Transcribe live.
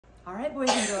All right, boys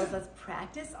and girls, let's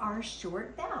practice our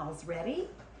short vowels. Ready?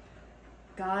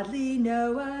 Godly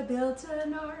Noah built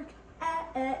an ark,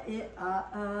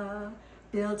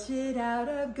 built it out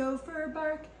of gopher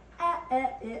bark,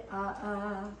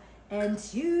 and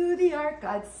to the ark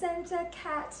God sent a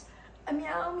cat, a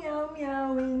meow, meow,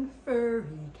 meowing furry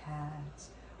cat,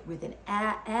 with an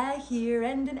here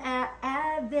and an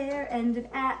there and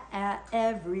an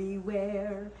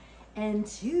everywhere. And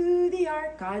to the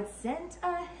ark God sent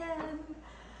a hen,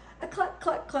 a cluck,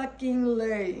 cluck, clucking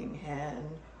laying hen,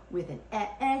 with an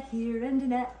here and an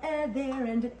there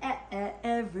and an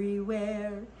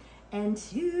everywhere. And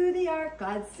to the ark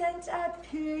God sent a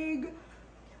pig,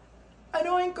 an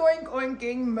oink, oink,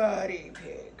 oinking muddy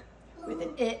pig, with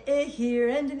an here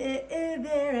and an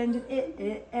there and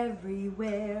an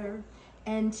everywhere.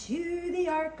 And to the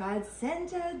ark God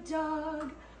sent a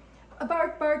dog, a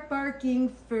bark, bark, barking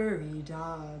furry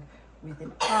dog, with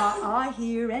an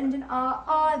here and an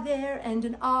there and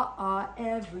an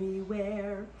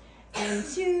everywhere. And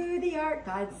to the ark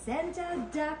God sent a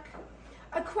duck,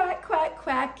 a quack, quack,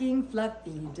 quacking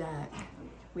fluffy duck,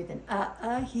 with an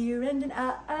here and an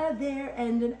there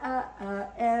and an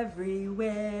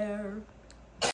everywhere.